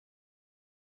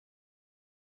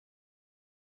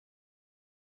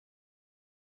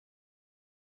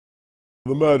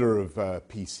The murder of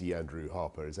PC Andrew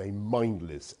Harper is a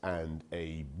mindless and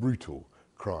a brutal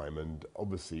crime, and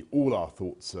obviously all our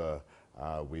thoughts are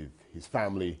with his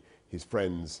family, his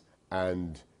friends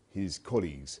and his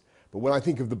colleagues. But when I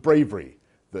think of the bravery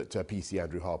that PC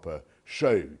Andrew Harper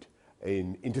showed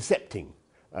in intercepting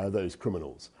those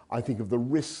criminals, I think of the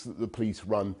risks that the police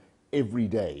run every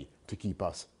day to keep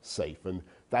us safe, and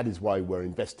that is why we're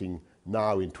investing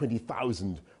now in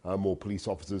 20,000 more police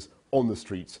officers on the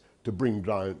streets to bring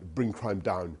crime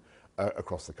down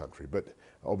across the country. But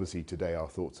obviously today our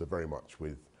thoughts are very much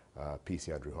with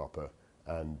PC Andrew Harper,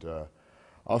 and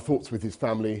our thoughts with his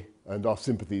family and our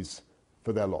sympathies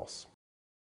for their loss.